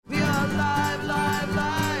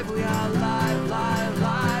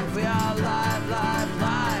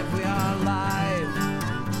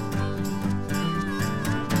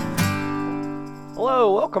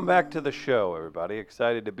Welcome back to the show, everybody.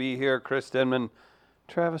 Excited to be here. Chris Denman,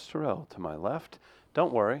 Travis Terrell to my left.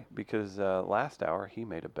 Don't worry, because last hour he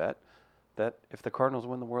made a bet that if the Cardinals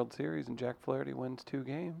win the World Series and Jack Flaherty wins 2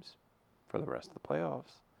 games for the rest of the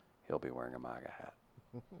playoffs, he'll be wearing a MAGA hat.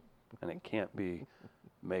 And it can't be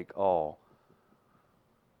make all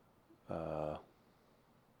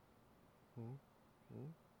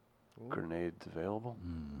grenades available.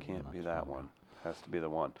 Can't be that one. Has to be the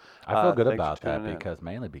one. I feel good thanks about for that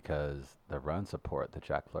tuning in. because the run support that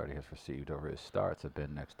Jack Flaherty has received over his starts have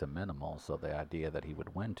been next to minimal. So the idea that he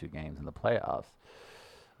would win 2 games in the playoffs,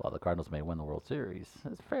 while the Cardinals may win the World Series,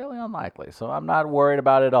 is fairly unlikely. So I'm not worried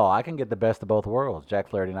about it at all. I can get the best of both worlds. Jack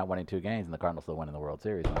Flaherty not winning 2 games and the Cardinals still winning the World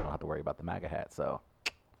Series, and I don't have to worry about the MAGA hat. So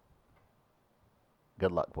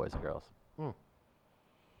good luck, boys and girls.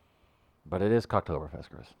 But it is Cocktoberfest,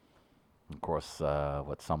 Chris. Of course,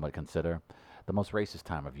 what some would consider the most racist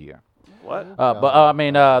time of year. What?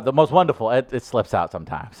 The most wonderful. It slips out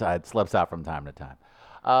sometimes. It slips out from time to time.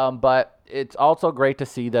 But it's also great to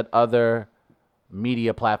see that other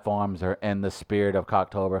media platforms are in the spirit of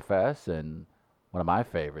Cocktoberfest. And one of my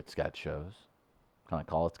favorite sketch shows, can I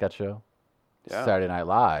call it sketch show? Yeah. Saturday Night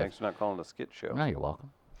Live. Thanks for not calling it a skit show. No, you're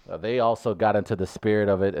welcome. They also got into the spirit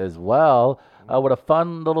of it as well with a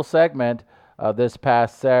fun little segment this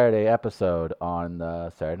past Saturday episode on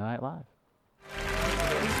Saturday Night Live.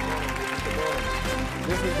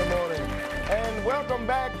 This is the morning. And welcome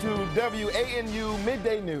back to WANU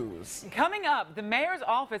Midday News. Coming up, the mayor's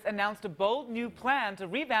office announced a bold new plan to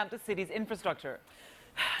revamp the city's infrastructure.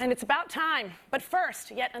 And it's about time. But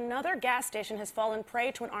first, yet another gas station has fallen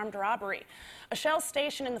prey to an armed robbery. A Shell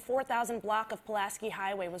station in the 4000 block of Pulaski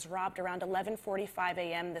Highway was robbed around 11:45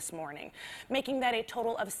 a.m. this morning, making that a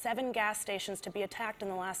total of 7 gas stations to be attacked in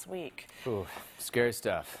the last week. Ooh, scary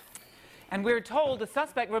stuff. And we're told the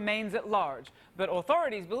suspect remains at large, but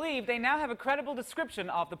authorities believe they now have a credible description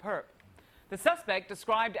of the perp. The suspect,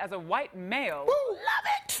 described as a white male. Woo, love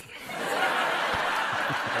it!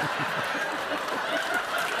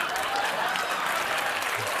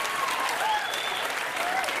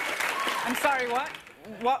 I'm sorry, what?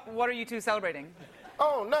 What are you two celebrating?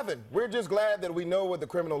 Oh, nothing. We're just glad that we know what the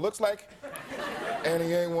criminal looks like. And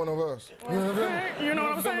he ain't one of us. You know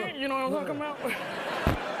what I'm saying? You know what I'm talking about?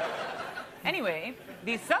 Anyway,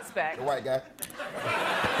 the suspect The white guy.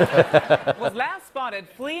 was last spotted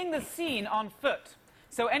fleeing the scene on foot.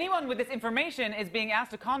 So anyone with this information is being asked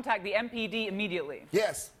to contact the MPD immediately.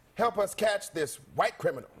 Yes, help us catch this white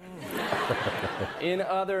criminal. In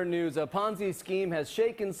other news, a Ponzi scheme has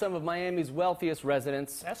shaken some of Miami's wealthiest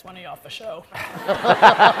residents. That's one of y'all for sure.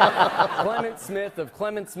 Clement Smith of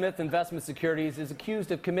Clement Smith Investment Securities is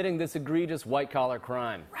accused of committing this egregious white-collar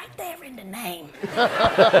crime. Right there in the name.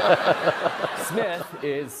 Smith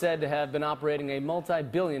is said to have been operating a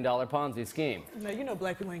multi-billion-dollar Ponzi scheme. Now, you know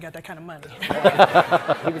black people ain't got that kind of money.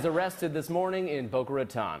 He was arrested this morning in Boca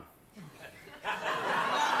Raton.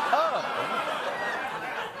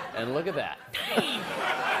 And look at that.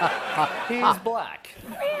 He's black.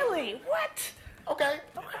 Really? What? Okay.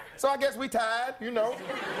 So I guess we tied, you know.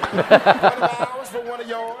 One of ours for one of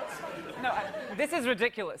yours. No, this is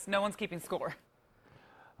ridiculous. No one's keeping score.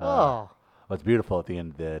 What's beautiful at the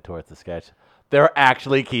end towards the sketch, they're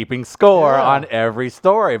actually keeping score on every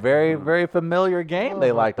story. Very, very familiar game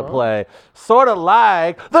they like to play. Sort of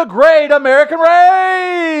like the Great American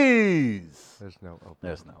Race. There's no open.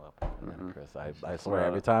 There's no open, Chris. I swear,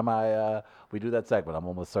 every time we do that segment, I'm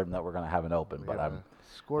almost certain that we're going to have an open, but I'm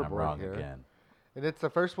Scoreboard wrong here. again. And it's the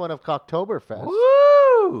first one of Cocktoberfest.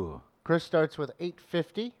 Woo! Chris starts with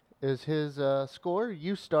 850 is his score.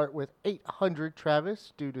 You start with 800,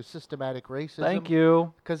 Travis, due to systematic racism. Thank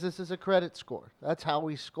you. Because this is a credit score. That's how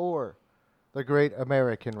we score the Great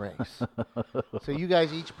American Race. So you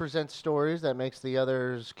guys each present stories that makes the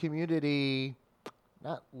other's community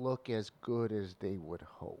not look as good as they would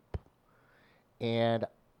hope. And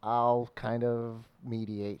I'll kind of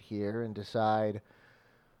mediate here and decide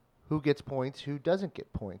who gets points, who doesn't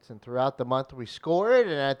get points. And throughout the month, we score it.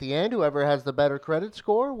 And at the end, whoever has the better credit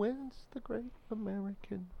score wins the Great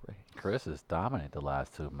American Race. Chris is dominant the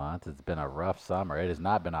last 2 months. It's been a rough summer. It has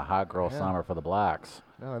not been a hot girl summer for the Blacks.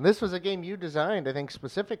 No, and this was a game you designed, I think,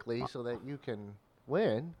 specifically so that you can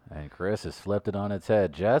win. And Chris has flipped it on its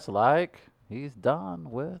head, just like he's done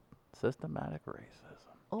with systematic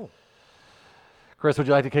racism. Oh. Chris, would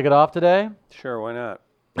you like to kick it off today? Sure, why not?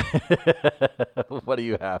 What do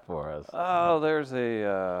you have for us? Oh, there's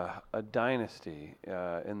a dynasty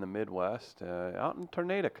in the Midwest, out in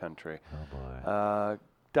Tornado Country. Oh, boy.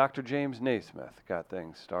 Dr. James Naismith got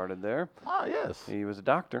things started there. Oh, yes. He was a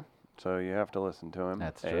doctor, so you have to listen to him.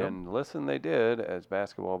 That's true. And listen they did as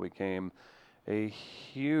basketball became a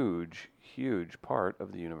huge, huge part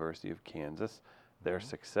of the University of Kansas. Their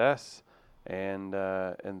success and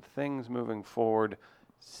things moving forward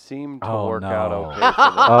seem to work out okay for them.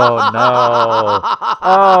 Oh no!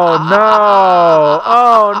 Oh no!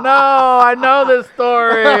 Oh no! I know this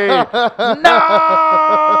story.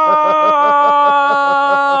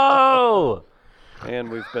 No!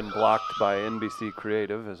 And we've been blocked by NBC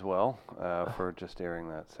Creative as well for just airing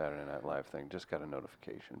that Saturday Night Live thing. Just got a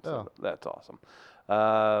notification, so that's awesome.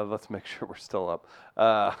 Let's make sure we're still up.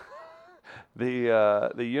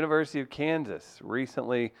 The University of Kansas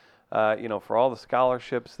recently, for all the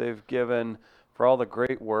scholarships they've given, for all the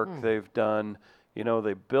great work they've done,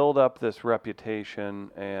 they build up this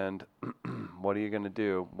reputation, and what are you going to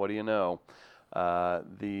do? What do you know?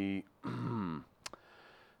 The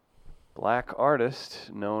black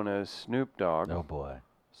artist known as Snoop Dogg. Oh boy.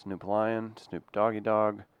 Snoop Lion, Snoop Doggy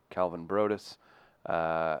Dogg, Calvin Brodus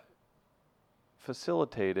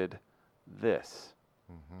facilitated this,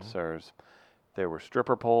 sirs. There were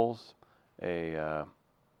stripper poles, a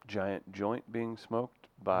giant joint being smoked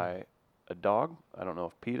by a dog. I don't know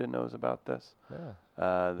if PETA knows about this.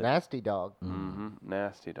 Yeah. Nasty dog.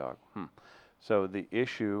 Nasty dog. So the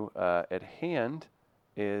issue at hand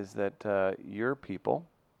is that your people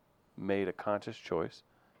made a conscious choice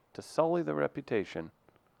to sully the reputation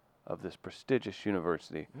of this prestigious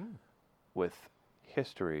university with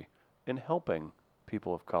history in helping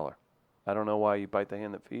people of color. I don't know why you bite the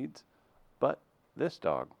hand that feeds, but this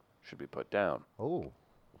dog should be put down. Oh.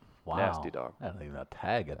 Wow. Nasty dog. And even a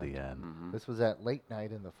tag at the end. This was at Late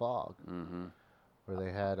Night in the Fog, where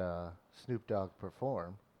they had Snoop Dogg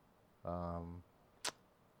perform.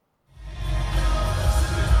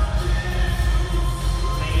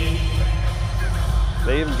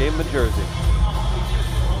 They even gave him a jersey.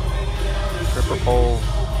 Stripper pole.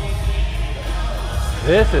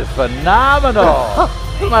 This is phenomenal.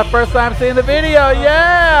 This is my first time seeing the video.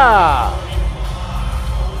 Yeah.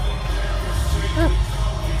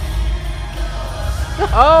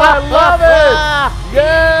 Oh, I love it.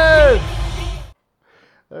 Yes.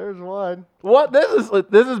 There's one. What? This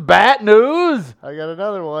is bad news. I got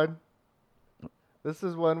another one. This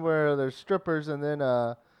is one where there's strippers and then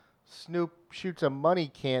Snoop shoots a money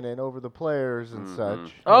cannon over the players and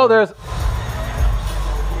such. Oh, there's.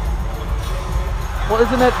 Well,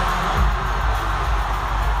 isn't it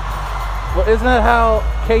how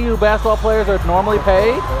KU basketball players are normally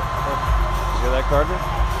paid? You hear that, Gardner?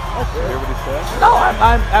 You hear what he said? No,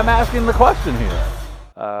 I'm asking the question here.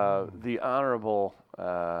 The honorable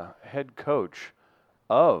head coach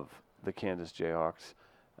of the Kansas Jayhawks,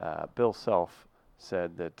 Bill Self,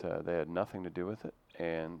 said that they had nothing to do with it,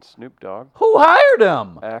 and Snoop Dogg Who hired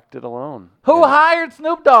him? acted alone. Who hired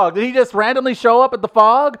Snoop Dogg? Did he just randomly show up at the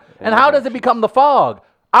Fog? And how does it become the Fog?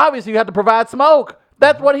 Obviously, you have to provide smoke.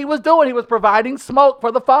 That's what he was doing. He was providing smoke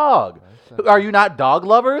for the Fog. Are you not dog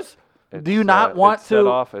lovers? Do you not want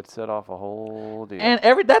to? It set off a whole deal. And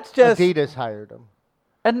that's just. Adidas hired him.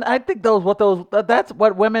 And I think that's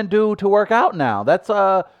what women do to work out now.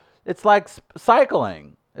 It's like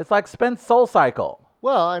cycling. It's like Soul Cycle.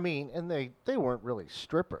 Well, I mean, and they weren't really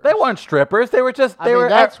strippers. They weren't strippers. They were just.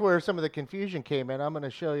 That's where some of the confusion came in. I'm going to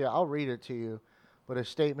show you. I'll read it to you. But a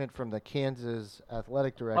statement from the Kansas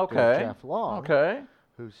athletic director, Jeff Long,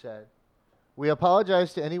 who said, "We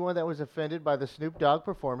apologize to anyone that was offended by the Snoop Dogg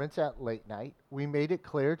performance at Late Night. We made it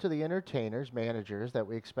clear to the entertainers, managers, that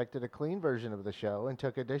we expected a clean version of the show and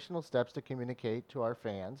took additional steps to communicate to our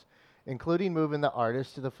fans, including moving the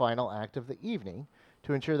artist to the final act of the evening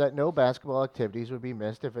to ensure that no basketball activities would be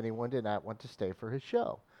missed if anyone did not want to stay for his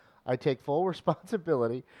show. I take full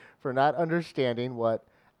responsibility for not understanding what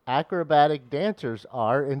acrobatic dancers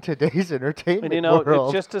are in today's entertainment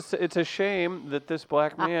world." It's a shame that this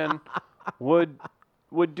black man would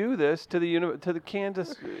do this to the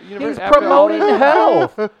Kansas University. He's promoting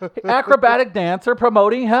health. Acrobatic dancer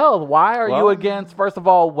promoting health. Why are you against, first of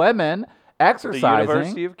all, women exercising? The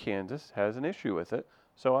University of Kansas has an issue with it,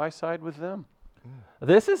 so I side with them.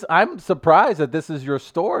 I'm surprised that this is your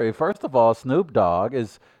story. First of all, Snoop Dogg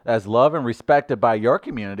is as loved and respected by your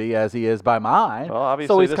community as he is by mine. Well,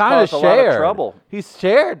 obviously, so he's this kind of caused a lot shared. of trouble. He's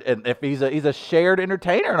shared, and if he's a shared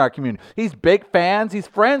entertainer in our community. He's big fans. He's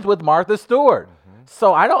friends with Martha Stewart.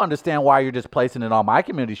 So I don't understand why you're just placing it on my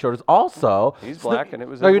community shoulders. Also, he's black, and it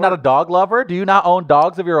was. Are you not a dog lover? Do you not own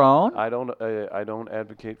dogs of your own? I don't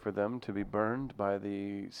advocate for them to be burned by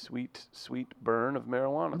the sweet, sweet burn of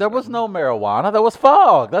marijuana. There was no marijuana. There was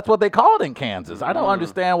fog. That's what they call it in Kansas. I don't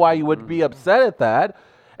understand why you would be upset at that.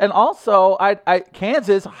 And also,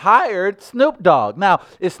 Kansas hired Snoop Dogg. Now,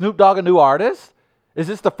 is Snoop Dogg a new artist? Is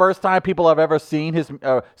this the first time people have ever seen his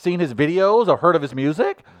videos or heard of his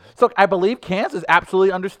music? So I believe Kansas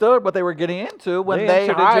absolutely understood what they were getting into when they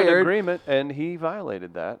entered hired into an agreement, and he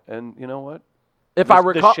violated that. And you know what? If I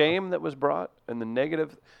recall, the shame that was brought and the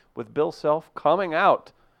negative with Bill Self coming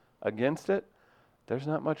out against it, there's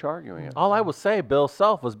not much arguing it. all I will say, Bill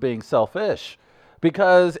Self was being selfish.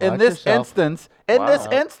 Because in this instance, look,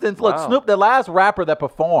 Wow. Snoop, the last rapper that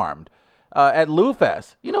performed at Lou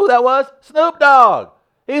Fest, you know who that was? Snoop Dogg.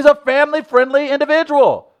 He's a family-friendly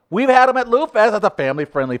individual. We've had him at Lou Fest as a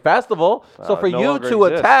family-friendly festival. So for no you longer to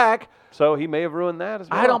exists. attack, So he may have ruined that as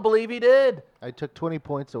well. I don't believe he did. I took 20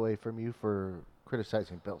 points away from you for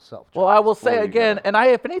criticizing Bill Self. Well, I will say you again, gotta- and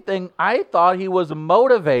if anything, I thought he was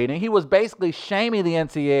motivating. He was basically shaming the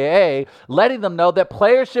NCAA, letting them know that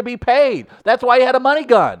players should be paid. That's why he had a money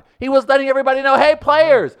gun. He was letting everybody know, hey,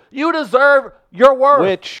 players, you deserve your worth.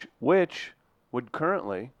 Which would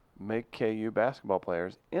currently make KU basketball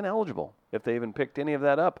players ineligible if they even picked any of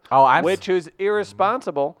that up. Which is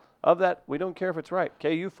irresponsible of that. We don't care if it's right.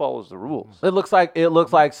 KU follows the rules. It looks like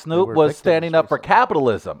Snoop were was victims standing up for recently.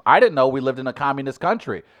 capitalism. I didn't know we lived in a communist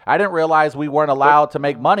country. I didn't realize we weren't allowed to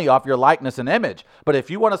make money off your likeness and image. But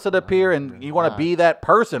if you want to sit up here and you want to be that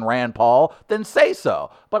person, Rand Paul, then say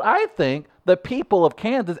so. But I think the people of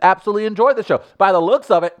Kansas absolutely enjoyed the show. By the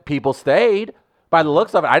looks of it, people stayed. By the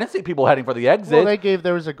looks of it, I didn't see people heading for the exit. Well,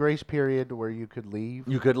 there was a grace period where you could leave.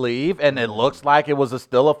 You could leave, and it looks like it was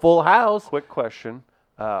still a full house. Quick question.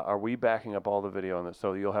 Are we backing up all the video on this?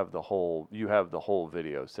 So you have the whole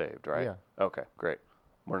video saved, right? Yeah. Okay, great.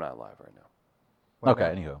 We're not live right now. Okay,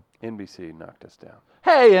 anywho. NBC knocked us down.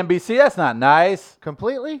 Hey, NBC, that's not nice.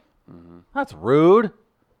 Completely? That's rude.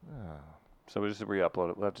 So we just re-upload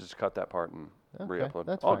it. We'll have to just cut that part and re-upload.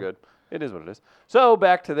 that's All fine. good. It is what it is. So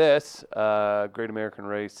back to this Great American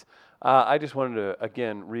Race. I just wanted to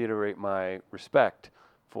again reiterate my respect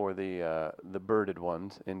for the birded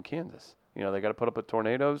ones in Kansas. You know, they got to put up with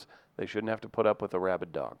tornadoes. They shouldn't have to put up with a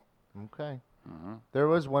rabid dog. Okay. There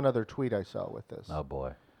was one other tweet I saw with this. Oh,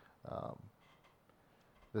 boy.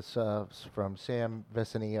 This is from Sam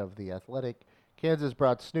Vecini of The Athletic. Kansas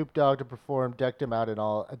brought Snoop Dogg to perform, decked him out in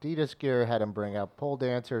all Adidas gear, had him bring out pole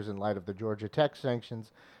dancers in light of the Georgia Tech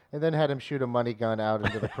sanctions, and then had him shoot a money gun out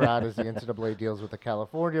into the crowd as the NCAA deals with the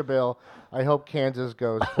California bill. I hope Kansas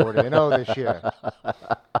goes 40-0 this year.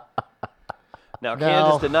 Now, No.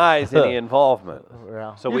 Kansas denies any involvement.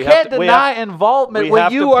 Well, So You we can't have to, deny involvement we when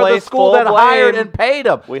have you to are the place school full that hired blame. and paid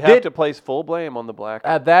them. We have to place full blame on the black.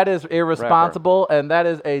 That is irresponsible, and that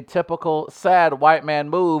is a typical sad white man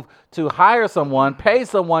move to hire someone, pay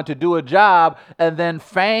someone to do a job, and then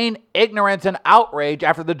feign ignorance and outrage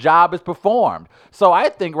after the job is performed. So I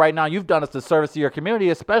think right now you've done us a service to your community,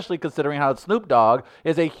 especially considering how Snoop Dogg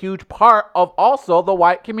is a huge part of also the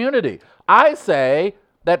white community. I say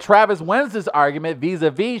that Travis wins this argument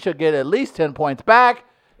vis-a-vis should get at least 10 points back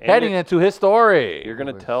heading into his story. You're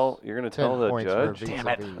gonna tell 10 the points for judge.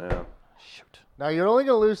 vis-a-vis. Yeah. Shoot. Now, you're only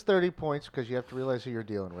going to lose 30 points because you have to realize who you're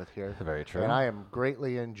dealing with here. Very true. And I am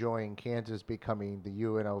greatly enjoying Kansas becoming the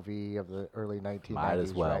UNLV of the early 1990s. Might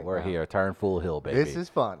as well. right We're now. here. Turn Fool Hill, baby. This is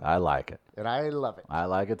fun, I like it. and I love it. I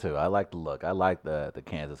like it too. I like the look. I like the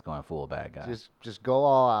Kansas going full bad guy. Just go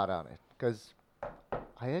all out on it because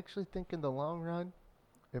I actually think in the long run,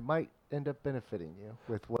 it might end up benefiting you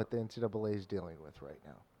with what the NCAA is dealing with right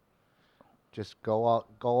now. Just go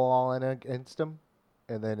all in against them,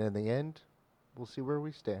 and then in the end, we'll see where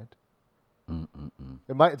we stand.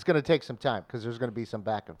 It's going to take some time because there's going to be some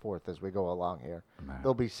back and forth as we go along here. Right.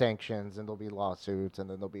 There'll be sanctions and there'll be lawsuits and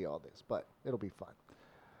then there'll be all this, but it'll be fun.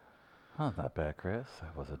 Oh, not bad, Chris.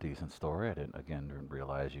 That was a decent story. I didn't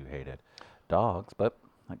realize you hated dogs, but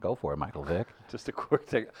go for it, Michael Vick. Just a quick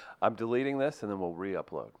thing. I'm deleting this and then we'll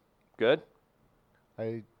re-upload. Good?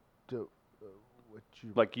 I do.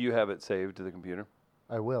 Like you have it saved to the computer?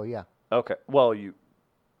 I will, yeah. Okay. Well,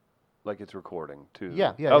 it's recording too.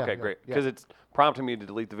 Yeah, yeah, Okay, yeah, great. yeah. Because it's prompting me to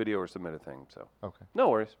delete the video or submit a thing. So Okay. no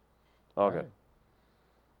worries. All good. right.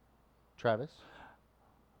 Travis?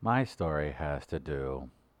 My story has to do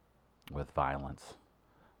with violence,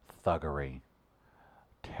 thuggery,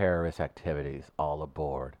 terrorist activities all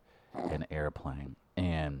aboard an airplane.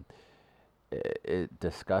 And it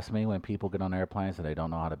disgusts me when people get on airplanes and they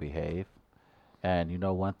don't know how to behave. And you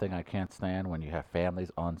know one thing I can't stand when you have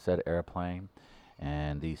families on said airplane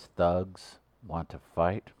and these thugs want to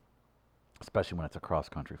fight, especially when it's a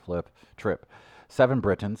cross-country trip. 7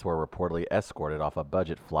 Britons were reportedly escorted off a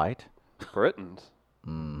budget flight Britons.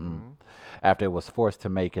 after it was forced to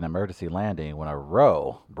make an emergency landing when a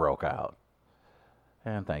row broke out.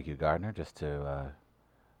 And thank you, Gardner, just to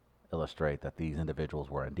illustrate that these individuals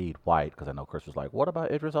were indeed white, because I know Chris was like, what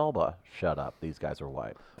about Idris Elba? Shut up. These guys are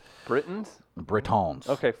white. Britons? Britons.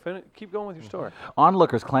 Okay, keep going with your story.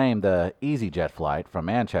 Onlookers claimed the EasyJet flight from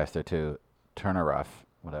Manchester to Tenerife,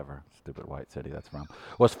 whatever stupid white city that's from,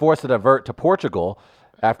 was forced to divert to Portugal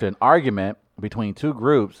after an argument between two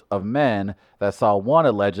groups of men that saw one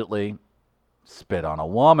allegedly spit on a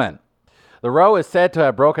woman. The row is said to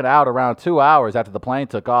have broken out around 2 hours after the plane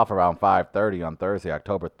took off around 5:30 on Thursday,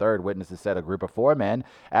 October 3rd. Witnesses said a group of 4 men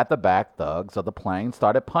at the back, thugs of the plane,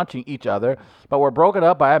 started punching each other, but were broken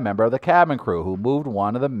up by a member of the cabin crew who moved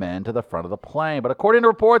one of the men to the front of the plane. But according to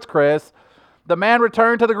reports, Chris, the man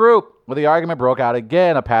returned to the group when the argument broke out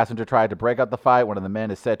again. A passenger tried to break up the fight. One of the men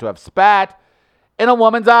is said to have spat in a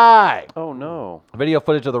woman's eye. Oh, no. Video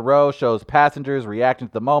footage of the row shows passengers reacting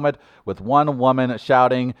to the moment, with one woman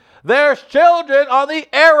shouting, "There's children on the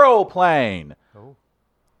aeroplane." Oh.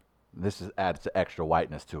 This adds extra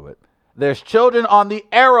whiteness to it. There's children on the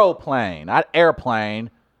aeroplane, not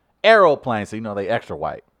airplane, aeroplane. So, they extra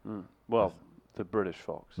white. Well, the British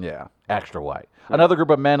folks. Yeah, extra white. Another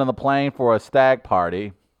group of men on the plane for a stag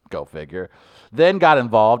party, go figure, then got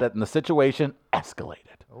involved and the situation escalated.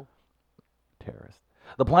 Terrorists.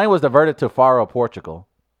 The plane was diverted to Faro, Portugal,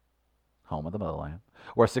 home of the motherland,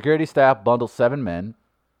 where security staff bundled 7 men,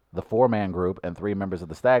 the 4-man group, and 3 members of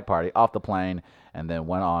the stag party off the plane, and then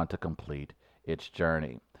went on to complete its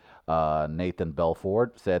journey. Nathan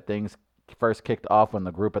Belford said things first kicked off when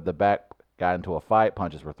the group at the back got into a fight.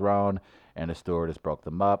 Punches were thrown, and the stewardess broke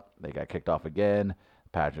them up. They got kicked off again.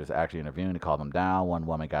 Passengers actually intervened to calm them down. One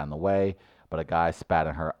woman got in the way, but a guy spat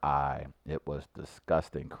in her eye. It was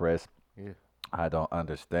disgusting, Chris. Yeah. I don't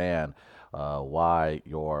understand why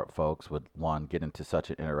your folks would, one, get into such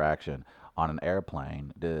an interaction on an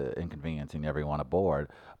airplane, inconveniencing everyone aboard,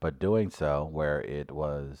 but doing so where it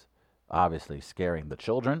was obviously scaring the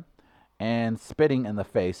children and spitting in the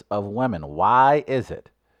face of women. Why is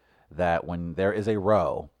it that when there is a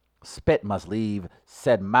row, spit must leave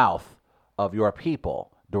said mouth of your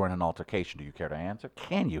people during an altercation? Do you care to answer?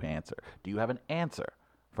 Can you answer? Do you have an answer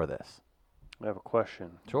for this? I have a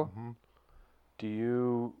question. Sure. Mm-hmm. Do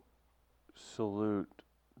you salute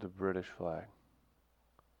the British flag?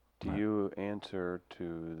 Do you answer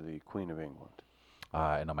to the Queen of England?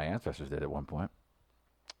 I know my ancestors did at one point.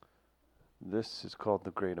 This is called the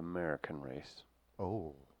Great American Race.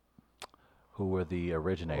 Oh. Who were the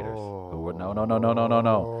originators? Who were no. Who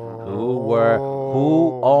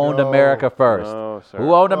owned America first? No, sir.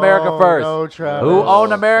 Who owned America first? No, Travis. Who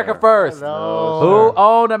owned America first? No, Who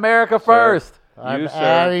owned America first? I'm You, sir.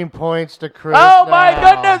 adding points to Chris. Oh my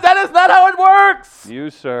now. goodness, that is not how it works. You,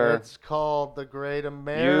 sir. It's called the Great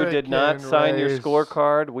American You did not sign your Race.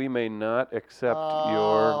 scorecard. We may not accept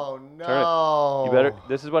your. Oh Turn no! it. You better.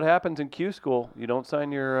 This is what happens in Q school. You don't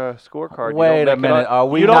sign your scorecard. Wait you don't a make it minute. on- Are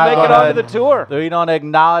we You don't not make it gonna- onto the tour. We don't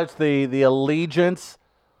acknowledge the allegiance,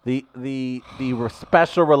 the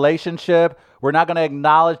special relationship. We're not going to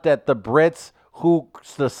acknowledge that the Brits who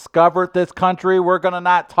discovered this country. We're going to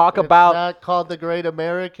not talk It's about. not called the Great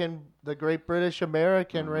British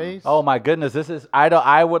American Race. Oh my goodness, this is.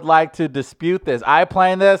 I would like to dispute this. I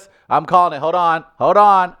playing this. I'm calling it. Hold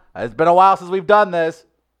on. It's been a while since we've done this.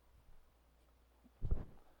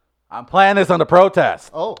 I'm playing this under protest.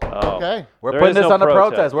 Oh, okay. We're There putting is this no under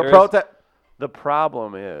protest. We're There is- protest. The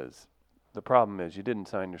problem is you didn't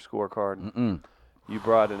sign your scorecard. You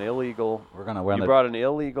brought an illegal. We're gonna win. You brought an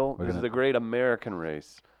illegal. This is gonna- the Great American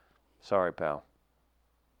Race. Sorry, pal.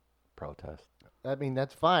 Protest. I mean,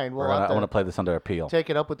 that's fine. We'll I'm have going to to play this under appeal. take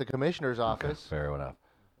it up with the commissioner's office. Fair enough.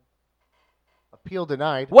 Appeal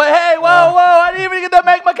denied. Wait, hey, whoa! I didn't even get to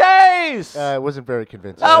make my case. It wasn't very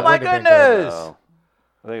convincing. Oh It my wouldn't have been good. goodness! No.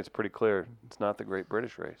 I think it's pretty clear. It's not the Great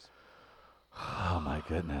British Race. Oh my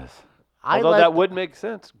goodness. Although that would make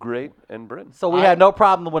sense. Great and Britain. So we had no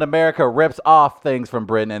problem when America rips off things from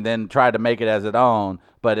Britain and then try to make it as its own.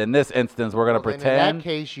 But in this instance, we're going to Well, then pretend. in that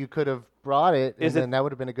case, you could have brought it, and Is it- then that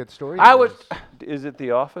would have been a good story. I to would. use. Is it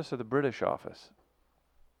the office or the British office?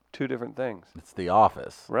 Two different things. It's The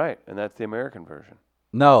Office. Right, and that's the American version.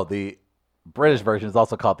 No, the British version is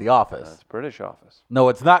also called The Office. That's British office. No,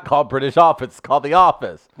 it's not called British Office. It's called The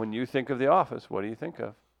Office. When you think of the office, what do you think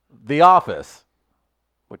of? The Office.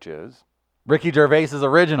 Which is? Ricky Gervais's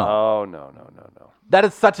original. Oh, no. That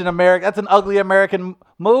is such an American. That's an ugly American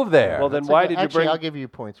move there. Well, then That's why a- did you actually, bring? I'll give you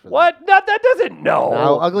points for What? No, that doesn't. that.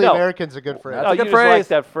 No, ugly no. American's a good phrase. That's Oh, a good you just like phrase.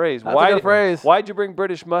 that phrase. That's a good phrase. Why'd you bring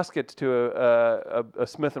British muskets to a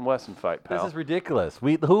Smith and Wesson fight, pal? This is ridiculous.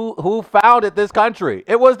 Who founded this country?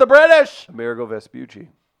 It was the British. Amerigo Vespucci.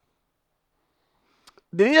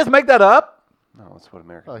 Did he just make that up? No, that's what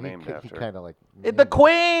America's he named after. kind of like. The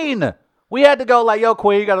Queen! We had to go like, yo,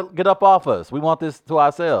 Queen, you got to get up off us. We want this to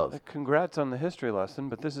ourselves. Congrats on the history lesson,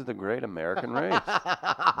 but this is the great American race.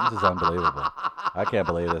 This is unbelievable. I can't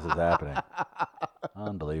believe this is happening.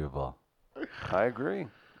 Unbelievable. I agree.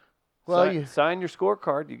 Well, sign your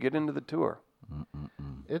scorecard. You get into the tour.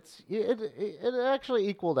 It actually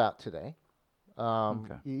equaled out today. You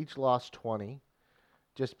each lost 20,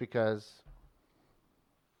 just because.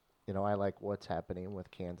 I like what's happening with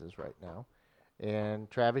Kansas right now. And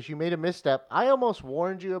Travis, you made a misstep. I almost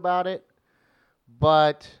warned you about it,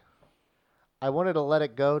 but I wanted to let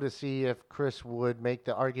it go to see if Chris would make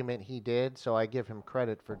the argument he did, so I give him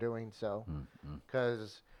credit for doing so.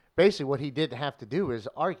 Because basically what he didn't have to do is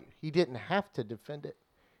argue. He didn't have to defend it.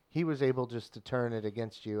 He was able just to turn it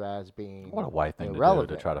against you as being What a white thing irrelevant.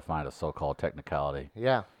 to do, to try to find a so-called technicality.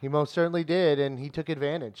 Yeah, he most certainly did, and he took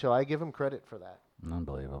advantage, so I give him credit for that.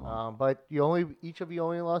 Unbelievable. But each of you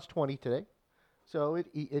only lost 20 today, so it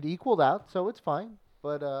equaled out, so it's fine.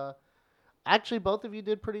 But actually, both of you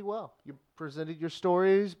did pretty well. You presented your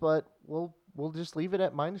stories, but we'll just leave it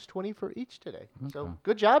at minus 20 for each today. So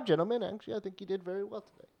good job, gentlemen. Actually, I think you did very well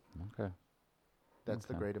today. Okay. That's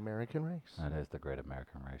the great American race. That is the great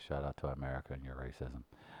American race. Shout out to America and your racism.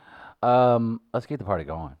 Let's keep the party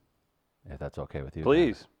going, if that's okay with you.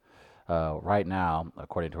 Please. Right now,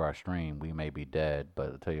 according to our stream, we may be dead,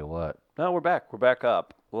 but I'll tell you what. No, we're back. We're back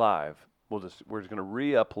up live. We're just going to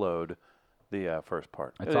re-upload the first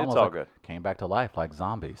part. It's almost all like good. Came back to life like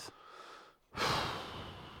zombies.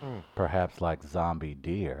 Perhaps like zombie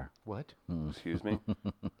deer. What? Excuse me.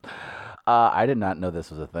 I did not know this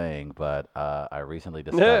was a thing, but I recently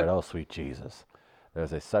discovered, oh, sweet Jesus,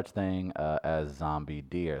 there's a such thing as zombie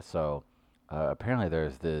deer. So apparently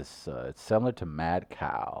there's this, it's similar to mad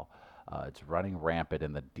cow. It's running rampant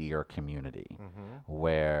in the deer community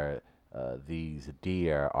where these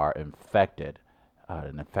deer are infected.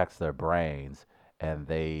 It infects their brains, and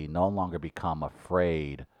they no longer become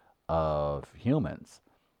afraid of humans.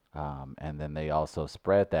 And then they also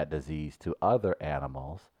spread that disease to other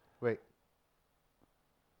animals. Wait.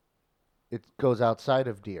 It goes outside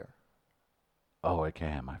of deer. Oh, it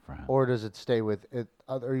can, my friend. Or does it stay with it?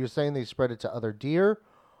 Are you saying they spread it to other deer?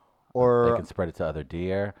 Or they can spread it to other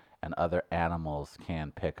deer, and other animals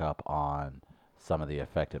can pick up on some of the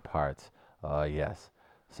affected parts. Yes.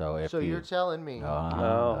 So if you're telling me. here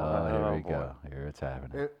Oh, we boy. go. Here it's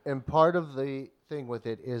happening. And part of the thing with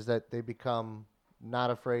it is that they become not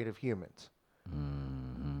afraid of humans.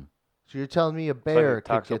 So you're telling me a bear It's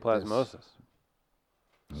like could get this. toxoplasmosis.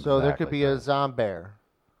 So there could Exactly be a correct. zombie.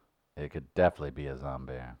 It could definitely be a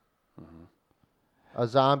zombie. A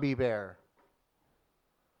zombie bear.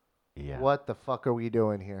 Yeah. What the fuck are we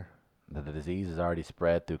doing here? The disease is already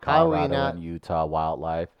spread through How are we Colorado not- and Utah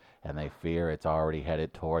wildlife, and they fear it's already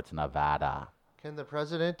headed towards Nevada. Can the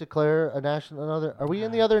president declare another? Are we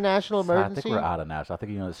in the other national So I emergency? think we're out of national. I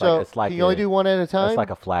think it's So like it's like can you only do one at a time? It's like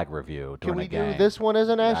a flag review Can during we a game. do this one as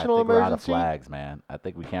a national I think we're out of emergency? flags, man. I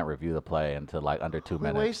think we can't review the play until like under 2 We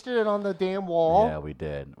minutes. wasted it on the damn wall. Yeah, we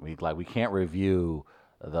did. We can't review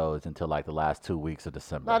those until like the last 2 weeks of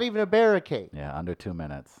December. Not even a barricade. Yeah, under 2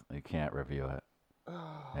 minutes. You can't review it.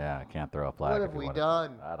 Yeah, I can't throw a flag. What if have you we wanna-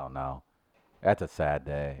 done? I don't know. That's a sad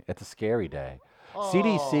day. It's a scary day.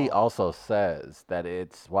 CDC also says that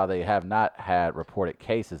it's, while they have not had reported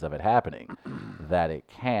cases of it happening, that it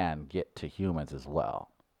can get to humans as well.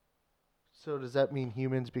 So does that mean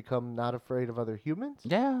humans become not afraid of other humans?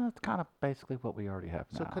 Yeah, that's kind of basically what we already have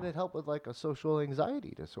So now. could it help with like a social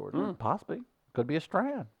anxiety disorder? Possibly. Could be a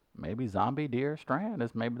strand. Maybe zombie deer strand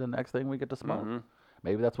is maybe the next thing we get to smoke.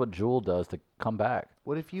 Maybe that's what Juul does to come back.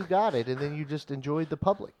 What if you got it and then you just enjoyed the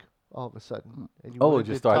public all of a sudden? And you Oh, wanted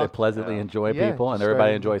just to started talk- pleasantly enjoying Yeah, people and just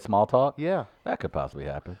everybody started- enjoys small talk? Yeah. That could possibly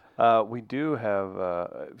happen. We do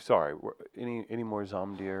have. Sorry, any more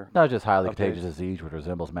zombie deer? No, just highly Updates? contagious disease which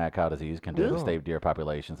resembles mad cow disease can devastate deer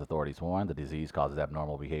populations. Authorities warn the disease causes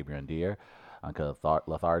abnormal behavior in deer,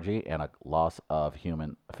 lethargy, and a loss of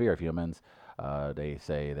fear of humans. They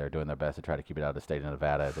say they're doing their best to try to keep it out of the state of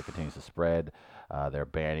Nevada as it continues to spread. They're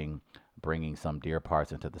bringing some deer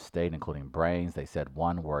parts into the state, including brains. They said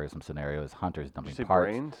one worrisome scenario is hunters dumping Say parts.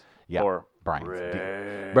 brains? Yeah, Or brains.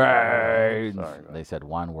 brains. Brains. Sorry, They said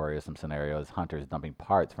one worrisome scenario is hunters dumping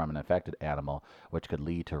parts from an infected animal, which could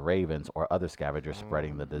lead to ravens or other scavengers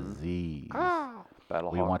spreading the disease.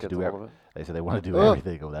 Battle We Hawk want to gets do a hold of it. They said they want to do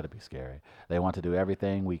everything. Oh, that'd be scary. They want to do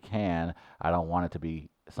everything we can. I don't want it to be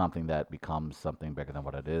something that becomes something bigger than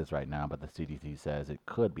what it is right now, but the CDC says it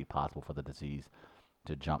could be possible for the disease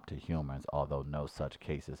to jump to humans, although no such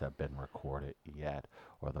cases have been recorded yet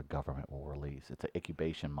or the government will release. It's an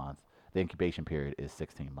incubation month. The incubation period is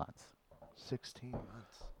 16 months. 16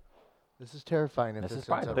 months. This is terrifying. If This this is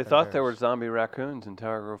probably ends up They in thought there were bears. zombie raccoons in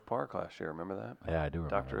Tower Grove Park last year. Remember that? Yeah, I do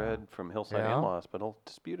remember Dr. that. Ed from Hillside Yeah. Animal Hospital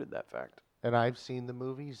disputed that fact. And I've seen the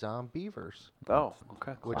movie Zombievers, Oh,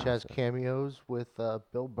 okay. which has Classic. cameos with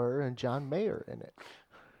Bill Burr and John Mayer in it,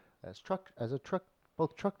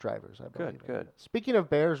 both truck drivers, I believe. good. Speaking of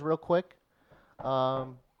bears, real quick, I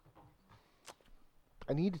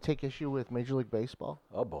need to take issue with Major League Baseball.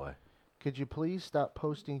 Oh boy. Could you please stop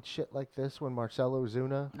posting shit like this when Marcelo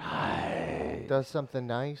Zuna does something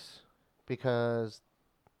nice? Because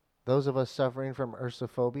those of us suffering from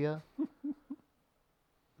ursophobia,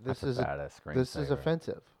 this That's is a badass this is screensaver.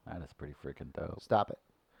 offensive. That is pretty freaking dope. Stop it.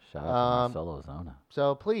 Shout out to Marcelo Zona.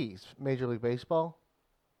 So please, Major League Baseball,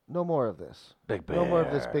 no more of this. Big No more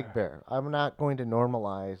of this Big Bear. I'm not going to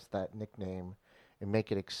normalize that nickname and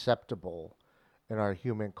make it acceptable in our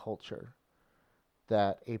human culture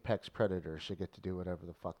that apex predators should get to do whatever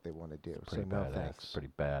the fuck they want to do. So Pretty no badass. thanks. Pretty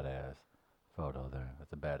badass photo there.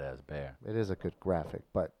 That's a badass bear. It is a good graphic,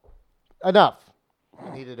 but enough.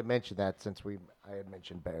 I needed to mention that since I had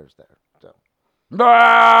mentioned bears there. So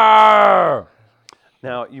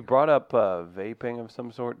Now, you brought up vaping of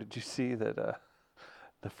some sort. Did you see that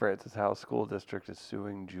the Francis House School District is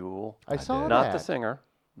suing Jewel? I saw Not that. the singer,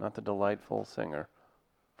 not the delightful singer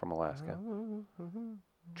from Alaska.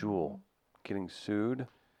 Jewel getting sued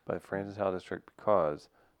by the Francis House District because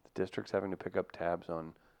the district's having to pick up tabs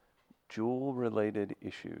on Jewel-related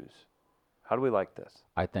issues. How do we like this?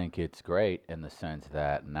 I think it's great in the sense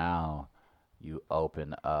that now you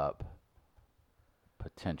open up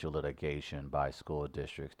potential litigation by school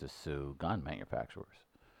districts to sue gun manufacturers.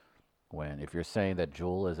 If you're saying that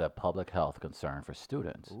Juul is a public health concern for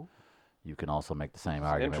students, you can also make the same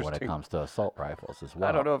argument when it interesting. comes to assault rifles as well.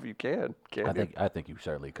 I don't know if you can. Can you? I think you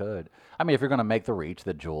certainly could. I mean, if you're going to make the reach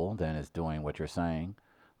that Juul then is doing what you're saying,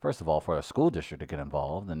 first of all, for a school district to get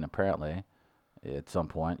involved, and apparently at some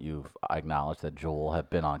point you've acknowledged that Juul have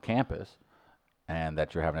been on campus and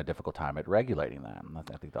that you're having a difficult time at regulating that. And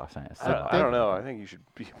I think they're saying it's I don't know. I think you should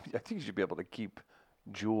be. I think you should be able to keep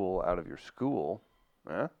Jewel out of your school.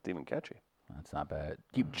 It's even catchy. That's not bad.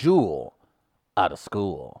 Keep Juul out of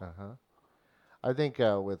school. I think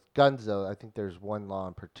with guns, though, I think there's one law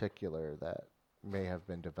in particular that may have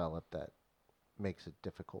been developed that makes it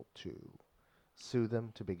difficult to sue them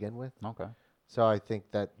to begin with. Okay. So I think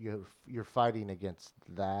that you're fighting against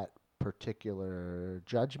that particular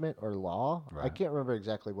judgment or law. I Right. can't remember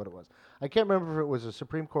exactly what it was. I can't remember if it was a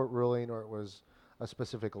Supreme Court ruling or it was a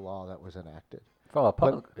specific law that was enacted. From a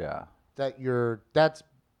public, yeah. That's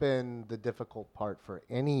been the difficult part for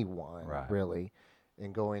anyone, Right. really,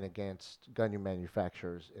 in going against gun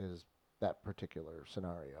manufacturers is that particular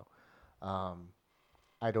scenario.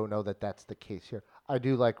 I don't know that that's the case here. I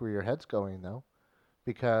do like where your head's going, though,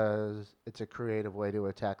 because it's a creative way to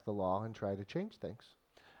attack the law and try to change things.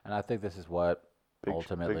 And I think this is what Big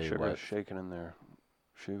ultimately Sugar what is shaking in their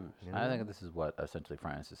shoes. I think this is what essentially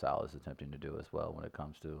Francis Al is attempting to do as well when it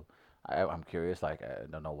comes to. I'm curious. Like I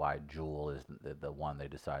don't know why Juul is the one they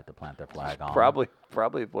decide to plant their flag on.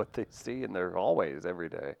 Probably what they see in their hallways every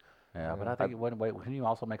day. Yeah, but I think can you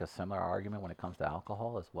also make a similar argument when it comes to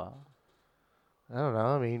alcohol as well? I don't know.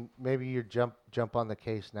 I mean, maybe you jump on the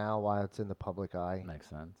case now while it's in the public eye, Makes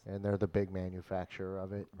sense. and they're the big manufacturer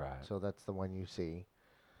of it. Right. So that's the one you see.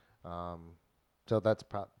 So that's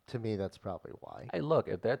to me, that's probably why. Hey, look,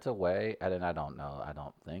 if that's a way, and I don't know, I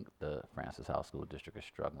don't think the Francis House School District is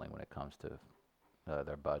struggling when it comes to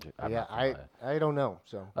their budget. I'm Yeah, not familiar. I don't know.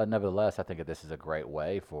 So Nevertheless, I think that this is a great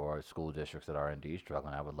way for school districts that are indeed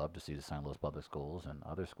struggling. I would love to see the St. Louis Public Schools and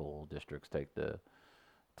other school districts take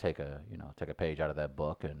a page out of that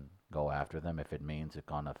book and go after them if it means it's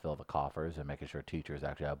gonna fill the coffers and making sure teachers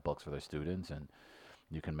actually have books for their students, and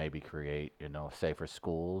you can maybe create safer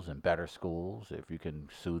schools and better schools if you can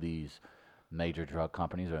sue these major drug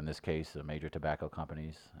companies, or in this case the major tobacco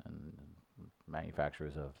companies and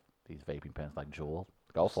manufacturers of these vaping pens like Juul.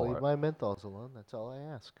 Go just for leave it. my menthols alone. That's all I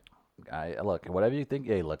ask. Look, whatever you think.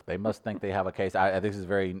 Hey, look, they must think they have a case. I think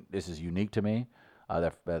this is unique to me.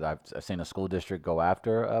 That I've seen a school district go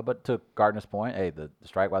after. But to Gardner's point, hey, the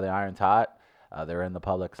strike while the iron's hot. They're in the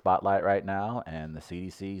public spotlight right now, and the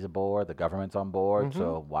CDC's aboard, the government's on board.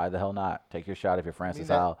 So why the hell not? Take your shot if you're Francis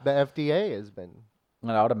Al. The FDA has been.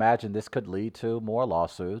 And I would imagine this could lead to more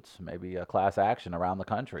lawsuits, maybe a class action around the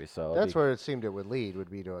country. So That's where it seemed it would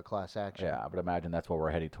be to a class action. yeah, I would imagine that's what we're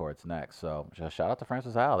heading towards next. So just shout out to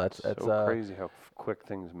Francis Al. That's So crazy how quick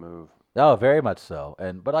things move. Oh, very much so.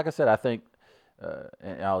 But like I said, I think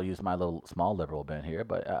and I'll use my little small liberal bent here,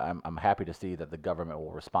 but I'm happy to see that the government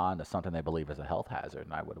will respond to something they believe is a health hazard,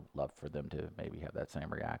 and I would love for them to maybe have that same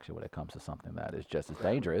reaction when it comes to something that is just as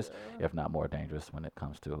dangerous, if not more dangerous, when it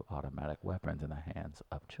comes to automatic weapons in the hands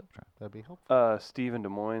of children. That'd be helpful. Steve in Des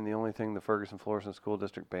Moines, the only thing the Ferguson Florissant School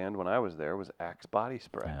District banned when I was there was Axe body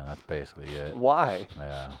spray. Yeah, that's basically it. Why?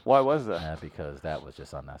 Yeah. Why was that? Because that was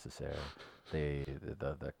just unnecessary. The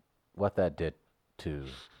what that did to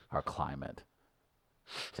our climate.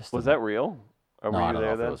 Just Was that real? Or No, were I you don't there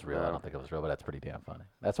know if then? it was real. I No. don't think it was real, but that's pretty damn funny.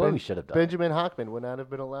 That's what we should have done. Benjamin Hockman would not have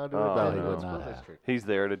been allowed to Oh, rebel no. against He would school not have. district. He's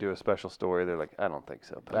there to do a special story. They're like, I don't think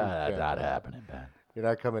so. Ben. That's not happening, Ben. You're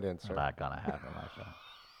not coming in, sir. Not gonna happen like that.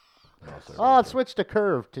 No, sir. Oh, it switched to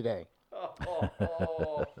curve today.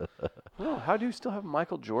 Oh, how do you still have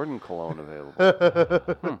Michael Jordan cologne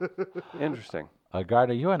available? Interesting.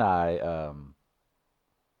 Gardner, you and I,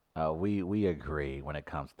 we agree when it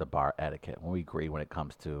comes to bar etiquette. We agree when it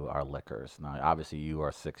comes to our liquors. Now, obviously, you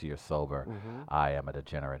are 6 years sober. I am a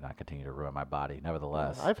degenerate, and I continue to ruin my body.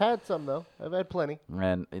 Nevertheless, I've had some though. I've had plenty.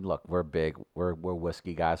 and look, we're big. We're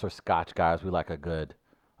whiskey guys. We're Scotch guys. We like a good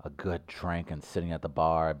drink and sitting at the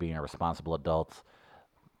bar, being responsible adults,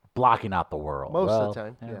 blocking out the world. Most of the Well,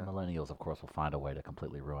 time, and yeah. millennials, of course, will find a way to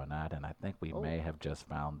completely ruin that. And I think we may have just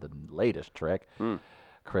found the latest trick.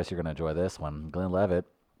 Chris, you're going to enjoy this one. Glenlivet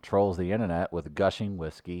trolls the internet with gushing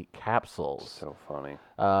whiskey capsules. So funny.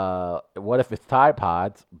 What if it's Tide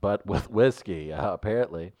Pods, but with whiskey?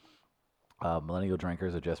 Apparently, millennial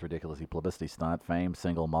drinkers are just ridiculously publicity stunt. Famed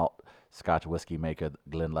single malt Scotch whiskey maker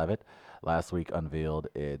Glenlivet last week unveiled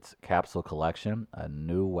its capsule collection, a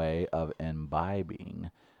new way of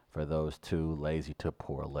imbibing for those too lazy to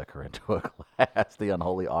pour liquor into a glass. The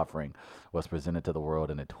unholy offering was presented to the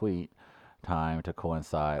world in a tweet timed to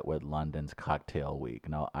coincide with London's Cocktail Week.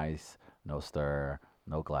 No ice, no stir,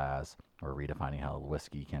 no glass. We're redefining how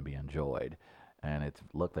whiskey can be enjoyed. And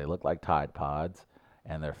they look like Tide Pods,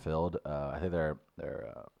 and they're filled. I think they're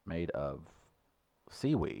made of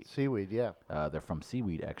seaweed. Seaweed, yeah. They're from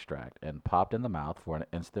seaweed extract and popped in the mouth for an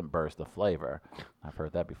instant burst of flavor. I've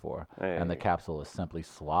heard that before. And the Hey. capsule is simply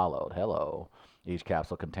swallowed. Hello. Each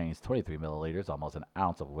capsule contains 23 milliliters, almost an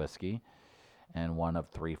ounce of whiskey, and one of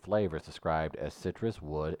 3 flavors described as citrus,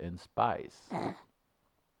 wood, and spice.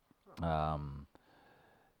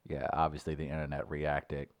 Yeah, obviously the internet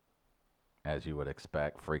reacted, as you would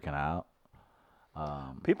expect, freaking out.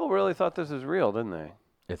 People really thought this was real, didn't they?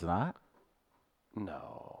 It's not?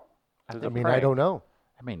 No. I It was I a mean, I prank. don't know.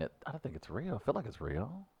 I mean, I don't think it's real. I feel like it's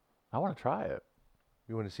real. I want to try it.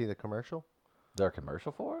 You want to see the commercial? Is there a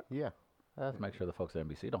commercial for it? Yeah. Let's make sure the folks at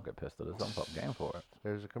NBC don't get pissed at us. Don't put game for it.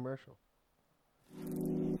 There's a commercial.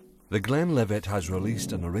 The Glenlivet has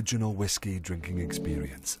released an original whiskey drinking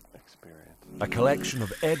experience. A collection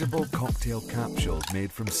of edible cocktail capsules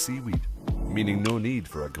made from seaweed, meaning no need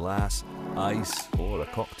for a glass, ice, or a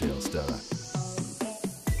cocktail stirrer.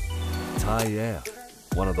 Thai Air,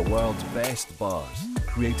 one of the world's best bars,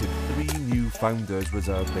 created 3 new Founders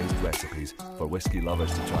Reserve-based recipes for whiskey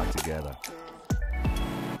lovers to try together.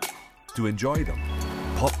 To enjoy them,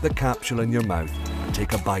 pop the capsule in your mouth and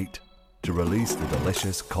take a bite to release the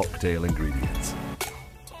delicious cocktail ingredients.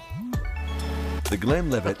 The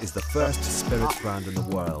Glenlivet is the first spirits brand in the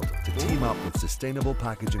world to team up with sustainable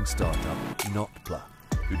packaging startup Notpla,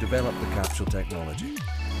 who developed the capsule technology.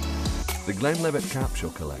 The Glenlivet Capsule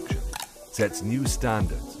Collection sets new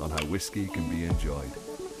standards on how whiskey can be enjoyed.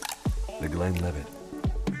 The Glenlivet,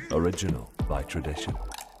 original by tradition.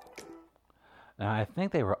 Now, I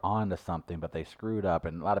think they were on to something, but they screwed up,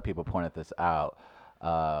 and a lot of people pointed this out.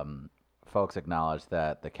 Folks acknowledged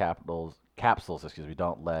that the capsules,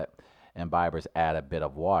 don't let imbibers add a bit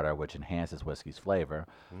of water, which enhances whiskey's flavor,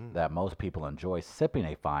 that most people enjoy sipping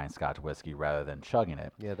a fine Scotch whiskey rather than chugging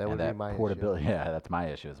it. Yeah, that and would be my issue. portability, yeah, that's my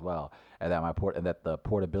issue as well. And that the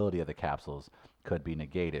portability of the capsules could be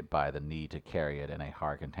negated by the need to carry it in a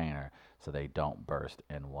hard container so they don't burst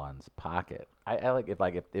in one's pocket. I like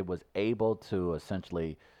if it was able to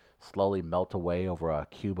essentially slowly melt away over a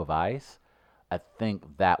cube of ice, I think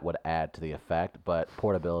that would add to the effect, but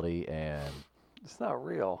portability and It's not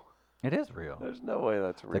real. it is real. There's no way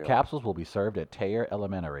that's real. The capsules will be served at Taylor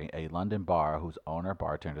Elementary, a London bar whose owner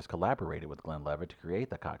bartenders collaborated with Glenlivet to create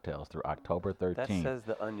the cocktails through October 13th. That says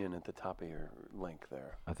the onion at the top of your link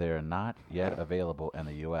there. They are not yet available in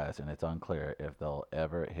the U.S., and it's unclear if they'll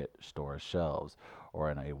ever hit store shelves or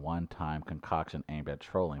in a one-time concoction aimed at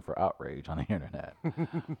trolling for outrage on the internet.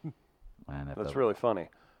 And if That's the- really funny.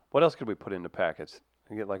 What else could we put into packets?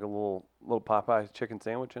 You get like a little Popeyes chicken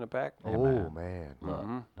sandwich in a pack? Hey, Oh, man. Look,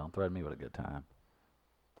 don't threaten me with a good time.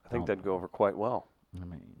 I think that'd go over quite well. I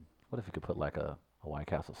mean, What if you could put like a White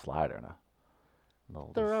Castle slider in a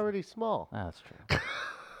little? They're already small. That's true.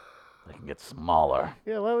 They can get smaller.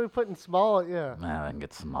 Yeah, why are we putting small? Yeah. Nah, they can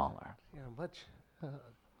get smaller. Yeah, much.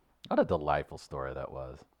 What a delightful story that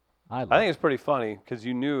was. I think it's pretty funny because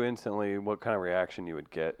you knew instantly what kind of reaction you would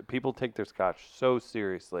get. People take their scotch so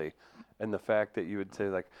seriously, and the fact that you would say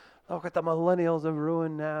like, "Look at the millennials have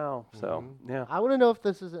ruined now." So yeah, I want to know if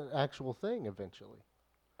this is an actual thing eventually.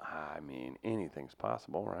 I mean anything's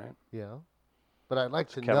possible, right? Yeah. But I'd like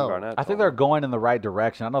to Kevin know. Garnett I think told they're me. going in the right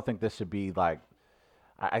direction. I don't think this should be like,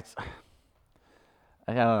 I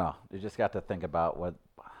don't know. You just got to think about what,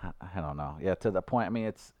 I don't know. Yeah, to the point. I mean,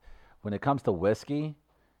 it's when it comes to whiskey,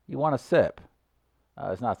 you want to sip.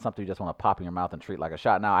 It's not something you just want to pop in your mouth and treat like a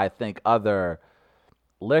shot. Now, I think other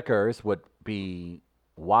liquors would be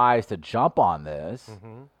wise to jump on this.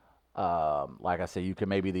 Like I said, you can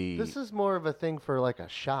maybe This is more of a thing for like a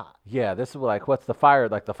shot. yeah. This is like what's the fire?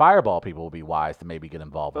 Like the Fireball people will be wise to maybe get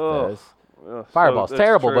involved with Ugh. this. Ugh, Fireball's so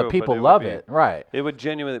terrible, that's but true, people it would love be- it, right? It would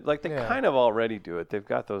genuinely like they Yeah. kind of already do it. They've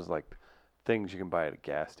got those like things you can buy at a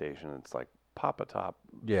gas station. It's like pop a top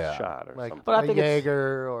Yeah. shot or Like something. But I a think it's-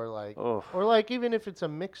 Jaeger or like, Ugh. or like even if it's a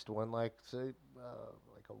mixed one, like say,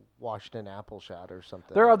 like a Washington apple shot or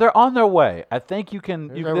something. They're on their way. I think you can.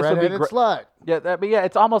 There's You, a this would be redheaded great. slut. Yeah, but yeah,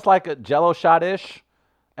 it's almost like a Jello shot-ish,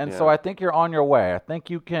 and so Yeah. I think you're on your way. I think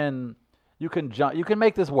you can jump. You can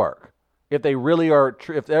make this work if they really are.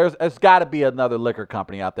 If there's got to be another liquor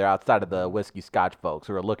company out there outside of the whiskey Scotch folks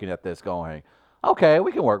who are looking at this, going, okay,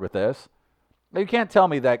 we can work with this. You can't tell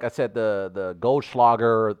me that. Like I said, the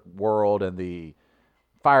Goldschlager world and the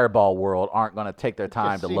Fireball world aren't going to take their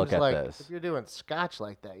time Just to look seems at like this. If you're doing scotch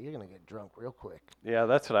like that, you're gonna get drunk real quick. Yeah,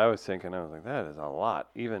 that's what I was thinking. I was like, that is a lot,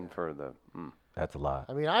 even for the. That's a lot.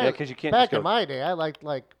 I mean, Yeah, 'cause you can't back just in go- my day, I liked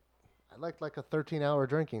like a 13-hour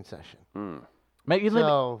drinking session. Maybe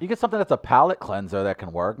So- you get something that's a palate cleanser that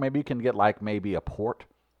can work. Maybe you can get like maybe a port,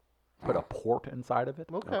 put a port inside of it,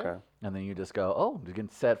 Okay. and then you just go, oh, you can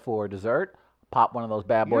set for dessert. Pop one of those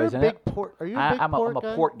bad You're boys a in big it. port. Are you a big I'm port a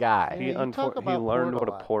guy? port guy. Yeah, you talk He about learned port what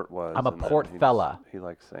a a lot. port was. I'm a and then port he just- fella. He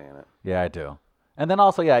likes saying it. Yeah, I do. And then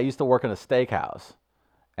also, yeah, I used to work in a steakhouse,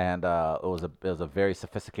 and it was a very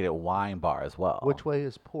sophisticated wine bar as well. Which way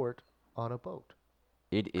is port on a boat?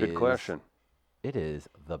 It Good is- question. It is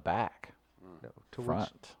the back, No, to which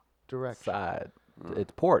front, direction? side.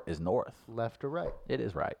 Its port is north. Left or right? It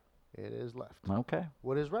is right. It is left. Okay.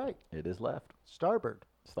 What is right? It is left. Starboard.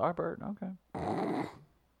 Starboard. Okay.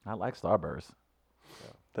 I like Starburst.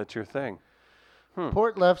 That's your thing.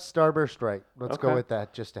 Port left, starboard right. Let's go Okay. with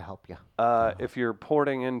that just to help you. If you're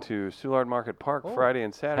porting into Soulard Market Park Friday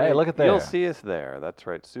and Saturday, look at you'll there. see us there. That's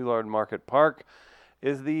right. Soulard Market Park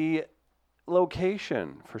is the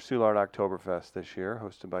location for Soulard Oktoberfest this year,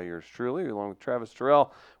 hosted by yours truly, along with Travis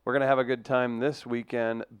Terrell. We're going to have a good time this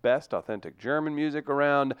weekend. Best authentic German music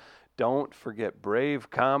around. Don't forget Brave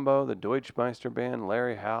Combo, the Deutschmeister Band,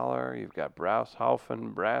 Larry Haller. You've got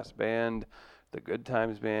Braushaufen Brass Band, the Good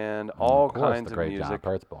Times Band, all Of course, kinds the of great music. John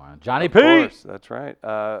Pertzborn. Johnny Of P. course, that's right.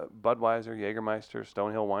 Budweiser, Jägermeister,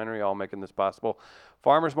 Stonehill Winery, all making this possible.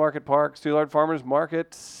 Farmers Market Park, Soulard Farmers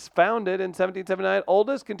Market, founded in 1779,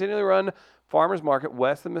 oldest continually run farmers market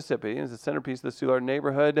west of Mississippi, is the centerpiece of the Soulard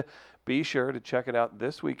neighborhood. Be sure to check it out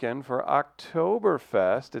this weekend for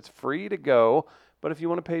Oktoberfest. It's free to go, but if you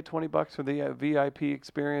want to pay $20 for the VIP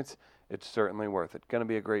experience, it's certainly worth it. Going to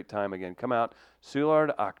be a great time again. Come out,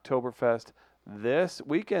 Soulard Oktoberfest this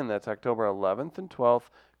weekend. That's October 11th and 12th.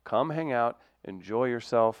 Come hang out, enjoy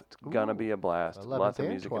yourself. It's gonna be a blast. 11th Lots of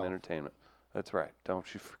and music 12th. and entertainment. That's right.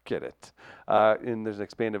 Don't you forget it. And there's an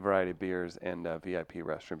expanded variety of beers and VIP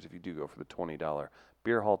restrooms if you do go for the $20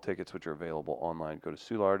 beer hall tickets, which are available online. Go to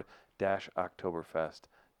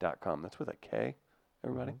Soulard-Oktoberfest.com. That's with a K,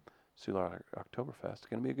 everybody. Soulard Oktoberfest.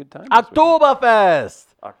 Going to be a good time. this weekend. Oktoberfest.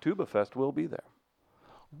 Oktoberfest will be there.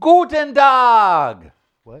 Guten Tag.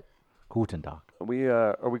 What? Guten Tag.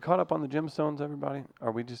 Are we caught up on the gemstones, everybody?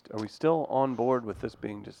 Are we still on board with this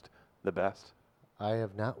being just the best? I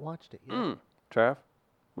have not watched it yet. Trav,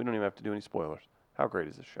 we don't even have to do any spoilers. How great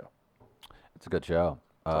is this show? It's a good show.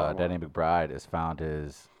 all I Danny McBride has found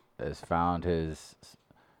his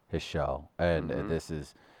show, and this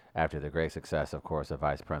is after the great success, of course, of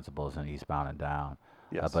Vice Principals and Eastbound and Down.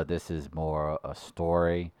 Yes. But this is more a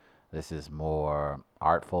story. This is more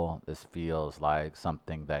artful. This feels like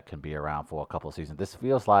something that can be around for a couple of seasons. This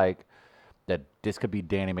feels like that this could be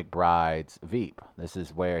Danny McBride's Veep. This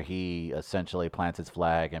is where he essentially plants his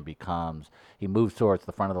flag and he moves towards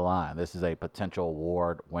the front of the line. This is a potential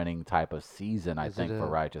award-winning type of season, I Is think, it for a-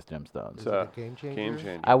 Righteous Gemstones. Is it a game changer? Game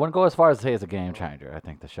changer. I wouldn't go as far as to say it's a game changer. I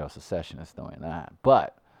think the show Secession is doing that.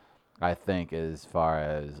 But I think, as far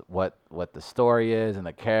as what the story is and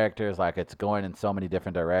the characters. Like, it's going in so many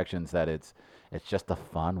different directions that it's just a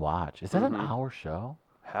fun watch. Is that an hour show?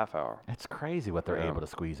 Half hour. It's crazy what they're Yeah. able to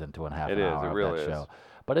squeeze into an half It an is. hour It of really that is. show.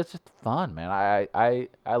 But it's just fun, man. I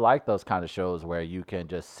like those kind of shows where you can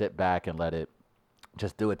just sit back and let it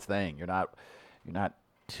just do its thing. You're not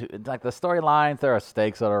too, it's like the storylines. There are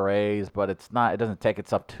stakes that are raised, but it doesn't take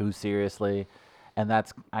itself too seriously. And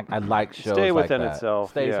that's I like shows Stay like within that.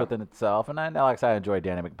 itself, Stays yeah. within itself. And I enjoy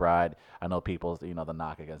Danny McBride. I know people, the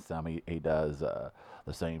knock against him. He does the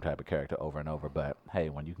same type of character over and over. But hey,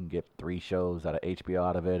 when you can get 3 shows out of HBO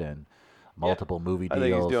out of it and multiple movie I deals,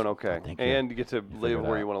 think he's doing I okay. think And you get to figure live it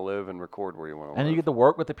where out. you want to live and record where you want to live. And you get to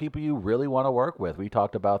work with the people you really want to work with. We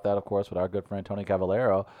talked about that, of course, with our good friend Tony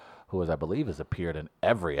Cavallero, who I believe has appeared in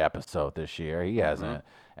every episode this year. He hasn't,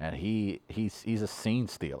 and he's a scene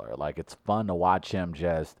stealer. Like, it's fun to watch him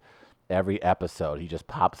just every episode. He just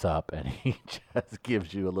pops up and he just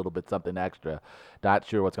gives you a little bit something extra. Not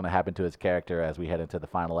sure what's going to happen to his character as we head into the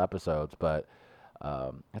final episodes, but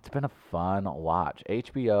it's been a fun watch.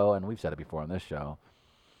 HBO, and we've said it before on this show,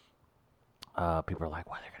 people are like,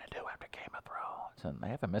 what are they going to do after Game of Thrones? And they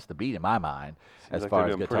haven't missed a beat in my mind as like far they're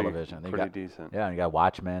as doing good pretty- television. They pretty got, decent. Yeah, and you got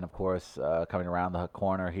Watchmen, of course, coming around the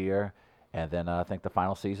corner here. And then I think the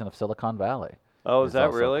final season of Silicon Valley. Oh, is that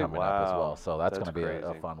also really? coming up as Wow. well. So that's going to be a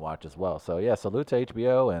crazy. fun watch as well. So, yeah, salute to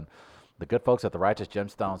HBO and the good folks at the Righteous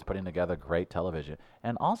Gemstones putting together great television.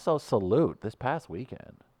 And also salute this past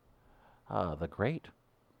weekend, the great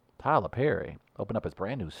Tyler Perry opened up his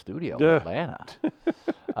brand new studio in Yeah. Atlanta.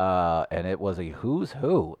 And it was a who's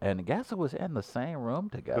who. And guess who was in the same room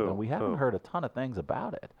together? Who? And we haven't Who? heard a ton of things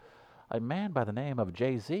about it. A man by the name of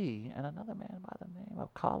Jay-Z and another man by the name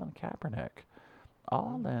of Colin Kaepernick,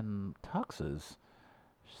 all in tuxes,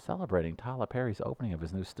 celebrating Tyler Perry's opening of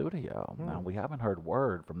his new studio. Now, we haven't heard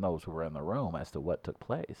word from those who were in the room as to what took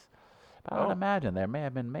place. But I would imagine there may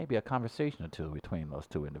have been maybe a conversation or two between those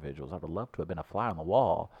two individuals. I would love to have been a fly on the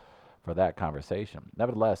wall for that conversation.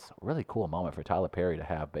 Nevertheless, really cool moment for Tyler Perry to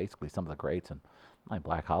have basically some of the greats in not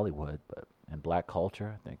Black Hollywood, but in Black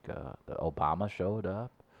culture. I think that Obama showed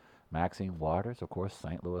up. Maxine Waters, of course,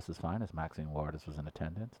 St. Louis's finest. Maxine Waters was in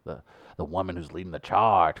attendance. The woman who's leading the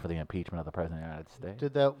charge for the impeachment of the President of the United States.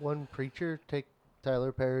 Did that one preacher take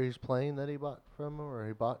Tyler Perry's plane that he bought from him, or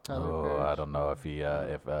he bought Tyler Oh, Perry's? I don't know if he,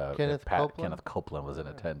 if Kenneth Copeland? Kenneth Copeland was in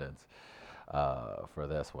attendance for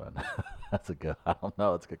this one. That's a good. I don't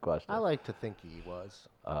know. It's a good question. I like to think he was.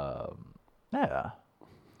 Yeah.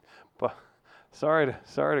 But sorry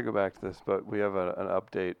to go back to this, but we have an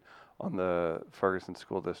update on the Ferguson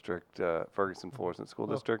School District, Ferguson-Florissant School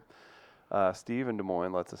District. Steve in Des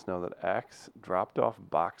Moines lets us know that Axe dropped off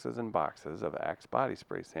boxes and boxes of Axe body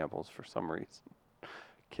spray samples for some reason.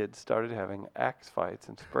 Kids started having Axe fights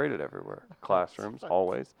and sprayed it everywhere. Classrooms,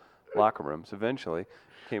 hallways, locker rooms. Eventually, it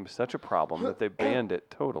became such a problem that they banned it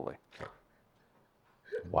totally.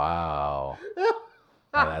 Wow. Oh,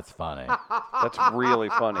 that's funny. That's really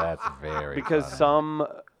funny. That's very Because funny.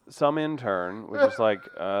 some intern was just like,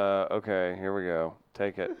 okay, here we go,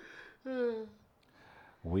 take it.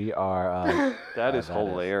 We are. That is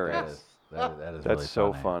hilarious. That is That's really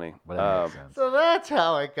so funny. But that makes sense. So that's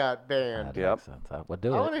how it got banned. That Yep. makes sense. We'll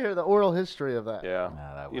do I it. want to hear the oral history of that. Yeah.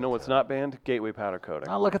 Nah, that You know would what's too. not banned? Gateway powder coating.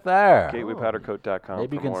 Oh, look at there. GatewayPowdercoat.com Maybe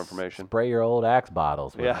for you can more information. spray your old Axe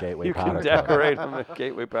bottles with Yeah, Gateway you powder can coating. decorate them with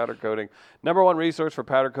Gateway Powder Coating. #1 resource for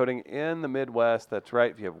powder coating in the Midwest. That's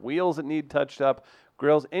right. If you have wheels that need touched up,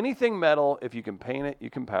 grills, anything metal, if you can paint it, you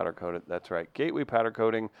can powder coat it. That's right. Gateway Powder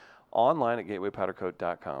Coating. Online at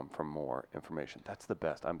gatewaypowdercoat.com for more information. That's the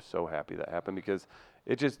best. I'm so happy that happened because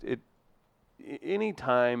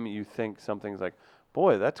anytime you think something's like,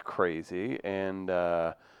 boy, that's crazy, and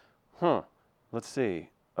let's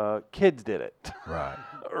see, kids did it. Right.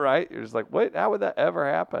 Right? You're just like, wait, how would that ever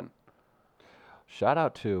happen? Shout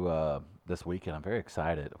out to this weekend. I'm very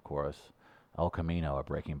excited, of course. El Camino, a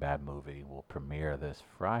Breaking Bad movie, will premiere this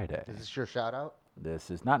Friday. Is this your shout out?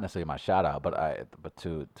 This is not necessarily my shout out, but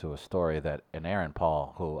to a story that an Aaron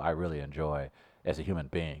Paul, who I really enjoy as a human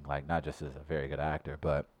being, like not just as a very good actor,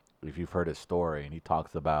 but if you've heard his story and he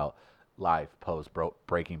talks about life post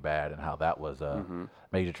Breaking Bad and how that was a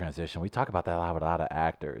major transition. We talk about that a lot with a lot of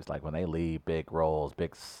actors, like when they leave big roles,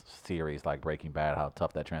 big series like Breaking Bad, how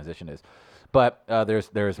tough that transition is. But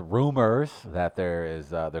there's rumors that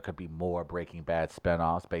there could be more Breaking Bad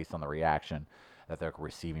spinoffs based on the reaction that they're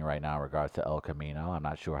receiving right now in regards to El Camino. I'm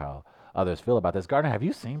not sure how others feel about this. Gardner, have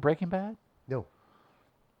you seen Breaking Bad? No.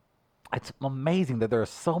 It's amazing that there are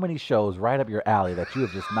so many shows right up your alley that you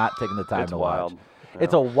have just not taken the time It's to wild. watch.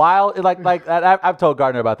 It's a wild, I've told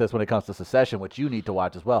Gardner about this when it comes to Succession, which you need to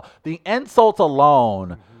watch as well. The insults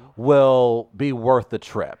alone will be worth the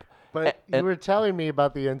trip. But you were telling me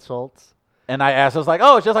about the insults. And I asked, I was like,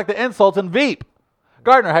 oh, it's just like the insults in Veep.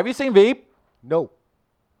 Gardner, have you seen Veep? No.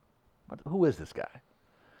 Who is this guy?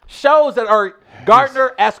 Shows that are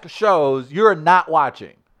Gardner-esque shows you're not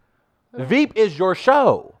watching. Veep is your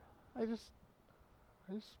show. I just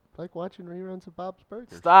like watching reruns of Bob's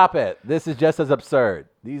Burgers. Stop it. This is just as absurd.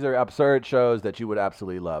 These are absurd shows that you would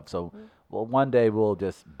absolutely love. So, well, one day we'll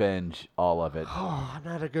just binge all of it. Oh, I'm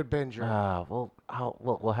not a good binger.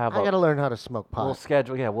 We'll have. I got to learn how to smoke pot.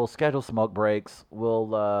 We'll schedule smoke breaks.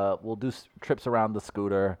 We'll do trips around the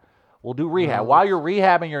scooter. We'll do rehab. While you're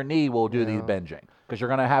rehabbing your knee, we'll do these binging because you're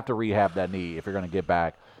gonna have to rehab that knee if you're gonna get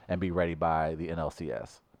back and be ready by the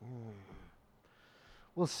NLCS.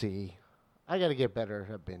 We'll see. I got to get better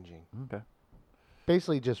at binging. Okay.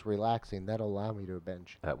 Basically, just relaxing. That'll allow me to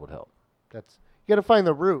binge. That would help. You got to find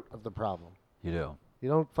the root of the problem. You do. You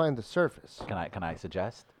don't find the surface. Can I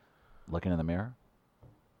suggest looking in the mirror?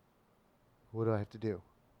 What do I have to do?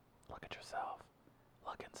 Look at yourself.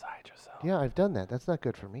 Look inside yourself. Yeah, I've done that. That's not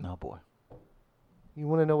good for me. No, boy. You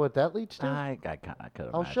want to know what that leads to? I could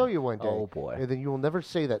I'll show you one day. Oh, boy. And then you will never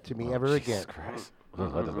say that to me ever Jesus again. Christ.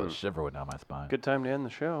 I just shiver went down my spine. Good time to end the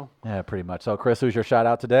show. Yeah, pretty much. So, Chris, who's your shout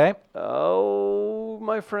out today? Oh,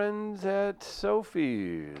 my friends at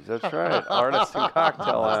Sophie's. That's right. Artists and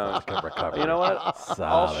Cocktail Lounge. You know what?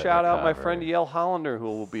 I'll shout out my friend Yale Hollander, who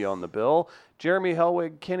will be on the bill. Jeremy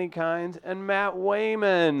Helwig, Kenny Kynes, and Matt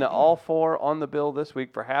Wayman. All four on the bill this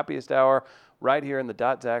week for Happiest Hour right here in the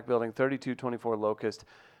Dot Zac building, 3224 Locust.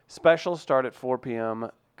 Specials start at 4 p.m.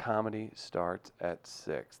 Comedy starts at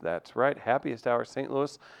 6. That's right. Happiest Hour St.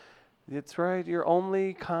 Louis. It's right. Your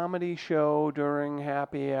only comedy show during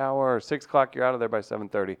happy hour. 6 o'clock, you're out of there by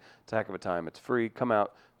 7:30. It's a heck of a time. It's free. Come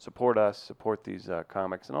out, support us, support these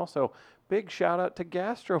comics. And also, big shout out to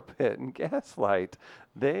Gastropit and Gaslight.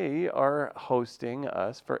 They are hosting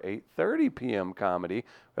us for 8:30 p.m. comedy.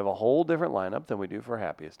 We have a whole different lineup than we do for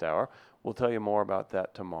Happiest Hour. We'll tell you more about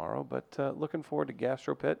that tomorrow. But looking forward to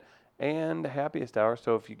Gastropit and Happiest Hour.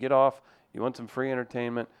 So if you get off, you want some free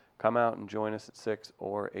entertainment, come out and join us at 6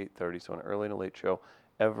 or 8:30. So an early and a late show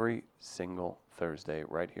every single Thursday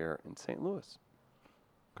right here in St. Louis.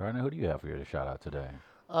 Gardner, who do you have for you to shout out today?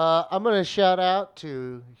 I'm going to shout out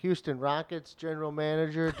to Houston Rockets General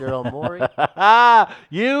Manager Daryl Morey.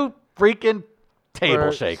 You freaking table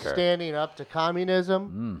for shaker. Standing up to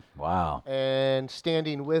communism. Wow. And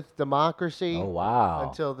standing with democracy. Oh, wow.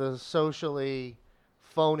 Until the socially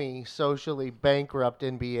phony, socially bankrupt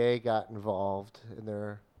NBA got involved in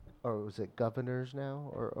their, or was it governors now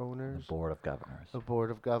or owners? The Board of Governors. The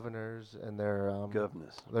Board of Governors and their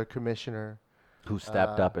their commissioner. Who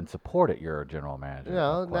stepped up and supported your general manager?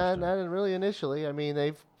 No, not really initially. I mean,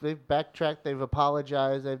 they've backtracked, they've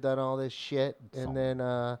apologized, they've done all this shit, and then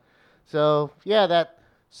that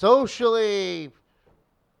socially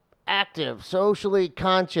active, socially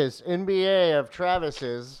conscious NBA of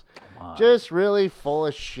Travis's just really full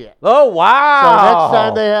of shit. Oh, wow. So next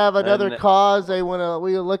time they have another cause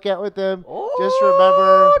we look at with them, just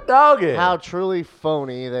remember how truly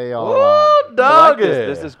phony they all are. Like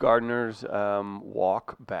this is Gardner's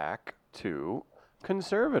walk back to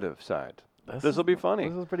conservative side. This will be funny.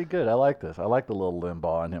 This is pretty good. I like this. I like the little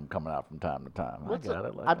Limbaugh in him coming out from time to time.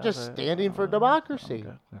 I'm just standing for democracy.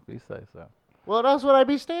 Okay. If you say so. What else would I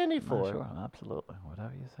be standing for? Sure, absolutely.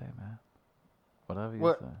 Whatever you say, man. Whatever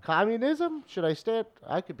you say. Communism? Should I stand?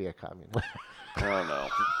 I could be a communist. Oh, no.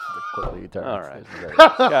 Quickly turns. All right.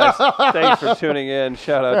 Guys, thanks for tuning in.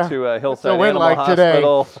 Shout out to Hillside Animal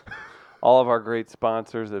Hospital. All of our great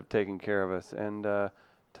sponsors that have taken care of us. And to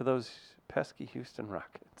those pesky Houston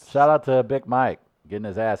Rockets. Shout out to Big Mike getting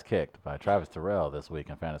his ass kicked by Travis Terrell this week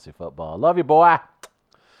in fantasy football. Love you, boy.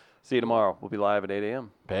 See you tomorrow. We'll be live at 8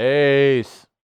 a.m. Peace.